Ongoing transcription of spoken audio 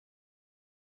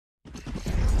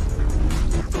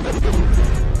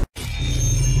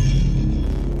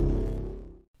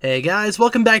Hey guys,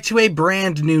 welcome back to a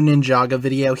brand new Ninjago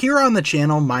video here on the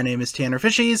channel. My name is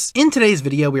TannerFishies. In today's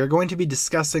video, we are going to be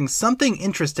discussing something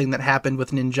interesting that happened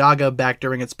with Ninjago back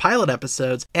during its pilot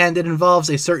episodes, and it involves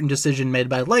a certain decision made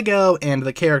by LEGO and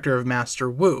the character of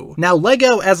Master Wu. Now,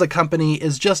 LEGO as a company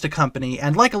is just a company,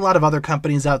 and like a lot of other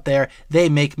companies out there, they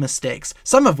make mistakes,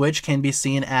 some of which can be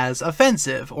seen as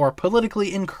offensive or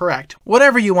politically incorrect,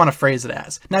 whatever you want to phrase it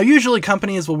as. Now, usually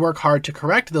companies will work hard to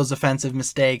correct those offensive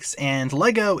mistakes, and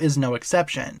LEGO is no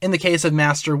exception. In the case of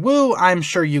Master Wu, I'm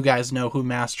sure you guys know who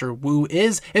Master Wu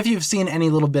is. If you've seen any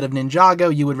little bit of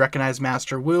Ninjago, you would recognize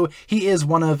Master Wu. He is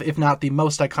one of, if not the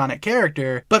most iconic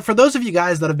character. But for those of you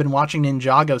guys that have been watching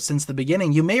Ninjago since the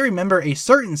beginning, you may remember a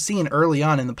certain scene early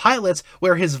on in the pilots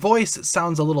where his voice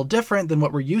sounds a little different than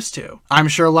what we're used to. I'm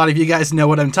sure a lot of you guys know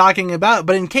what I'm talking about,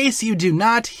 but in case you do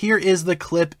not, here is the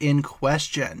clip in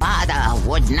question. Father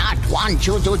would not want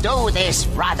you to do this,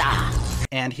 brother.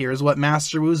 And here's what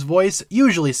Master Wu's voice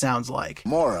usually sounds like.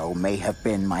 Moro may have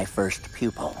been my first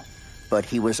pupil, but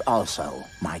he was also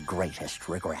my greatest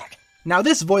regret. Now,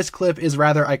 this voice clip is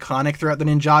rather iconic throughout the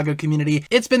Ninjago community.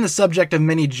 It's been the subject of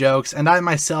many jokes, and I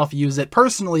myself use it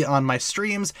personally on my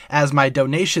streams as my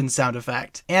donation sound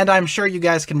effect. And I'm sure you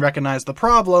guys can recognize the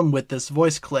problem with this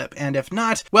voice clip, and if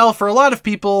not, well, for a lot of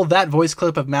people, that voice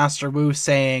clip of Master Wu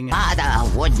saying,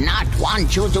 "Father would not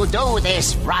want you to do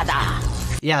this, brother."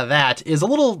 Yeah, that is a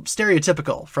little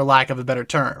stereotypical, for lack of a better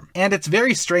term. And it's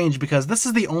very strange because this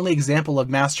is the only example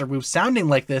of Master Wu sounding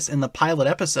like this in the pilot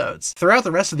episodes. Throughout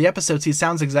the rest of the episodes, he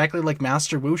sounds exactly like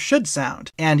Master Wu should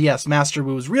sound. And yes, Master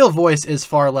Wu's real voice is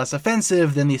far less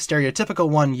offensive than the stereotypical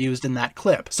one used in that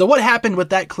clip. So what happened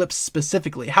with that clip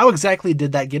specifically? How exactly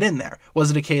did that get in there? Was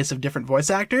it a case of different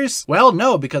voice actors? Well,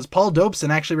 no, because Paul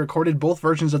Dobson actually recorded both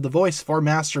versions of the voice for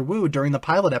Master Wu during the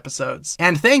pilot episodes.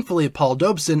 And thankfully, Paul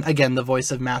Dobson, again the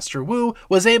voice of Master Wu,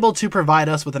 was able to provide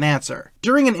us with an answer.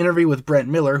 During an interview with Brent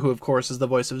Miller, who of course is the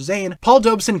voice of Zane, Paul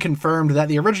Dobson confirmed that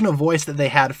the original voice that they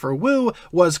had for Wu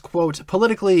was, quote,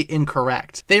 politically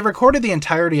incorrect. They recorded the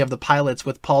entirety of the pilots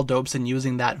with Paul Dobson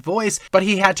using that voice, but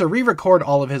he had to re-record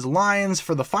all of his lines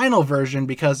for the final version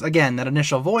because, again, that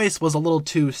initial voice was a little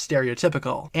too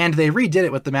stereotypical. And they redid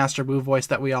it with the Master Wu voice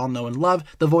that we all know and love,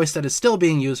 the voice that is still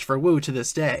being used for Wu to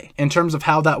this day. In terms of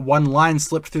how that one line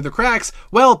slipped through the cracks,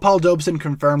 well, Paul Dobson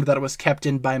confirmed that it was kept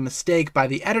in by mistake by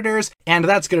the editors, and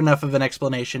that's good enough of an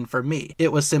explanation for me.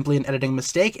 It was simply an editing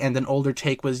mistake and an older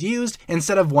take was used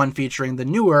instead of one featuring the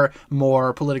newer,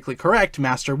 more politically correct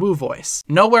Master Wu voice.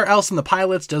 Nowhere else in the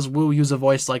pilots does Wu use a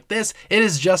voice like this. It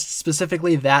is just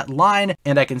specifically that line,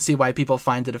 and I can see why people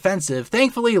find it offensive.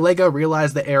 Thankfully, LEGO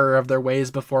realized the error of their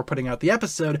ways before putting out the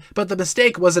episode, but the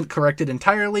mistake wasn't corrected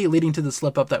entirely, leading to the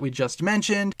slip-up that we just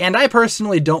mentioned, and I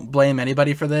personally don't blame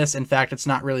anybody for this. In fact, it's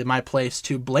not really my place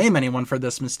to blame anyone for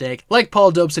this mistake. Like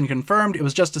Paul Dobson confirmed, it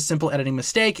was just a simple editing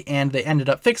mistake, and they ended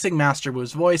up fixing Master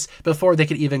Wu's voice before they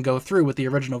could even go through with the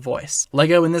original voice.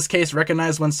 LEGO in this case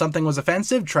recognized when something was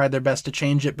offensive, tried their best to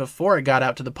change it before it got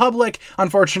out to the public.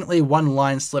 Unfortunately, one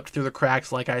line slipped through the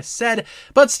cracks like I said,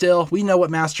 but still, we know what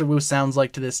Master Wu sounds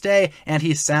like to this day, and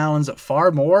he sounds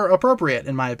far more appropriate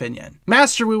in my opinion.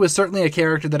 Master Wu is certainly a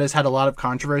character that has had a lot of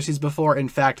controversies before. In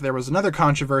fact, there was another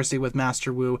controversy with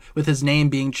Master Wu, with his name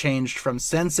being changed from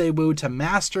Sensei Wu to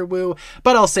Master Wu,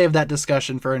 but I'll save that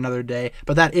discussion for another day.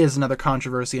 But that is another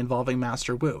controversy involving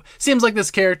Master Wu. Seems like this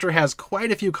character has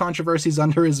quite a few controversies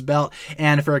under his belt,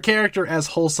 and for a character as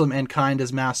wholesome and kind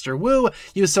as Master Wu,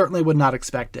 you certainly would not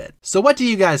expect it. So what do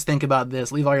you guys think about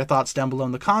this? Leave all your thoughts down below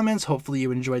in the comments. Hopefully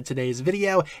you enjoyed today's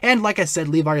video, and like I said,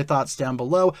 leave all your thoughts down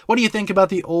below. What do you think about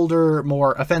the older,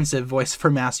 more offensive voice for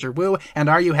Master Wu, and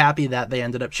are you happy that they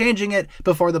ended up changing it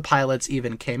before the pilots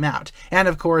even came out? And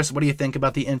of course, what do you think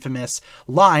about the infamous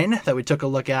line that we took a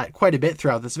look at quite a bit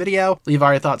throughout this video? Leave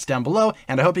all your thoughts down below,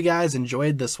 and I hope you guys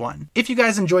enjoyed this one. If you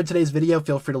guys enjoyed today's video,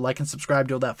 feel free to like and subscribe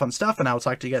to all that fun stuff, and I will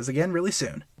talk to you guys again really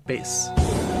soon. Peace.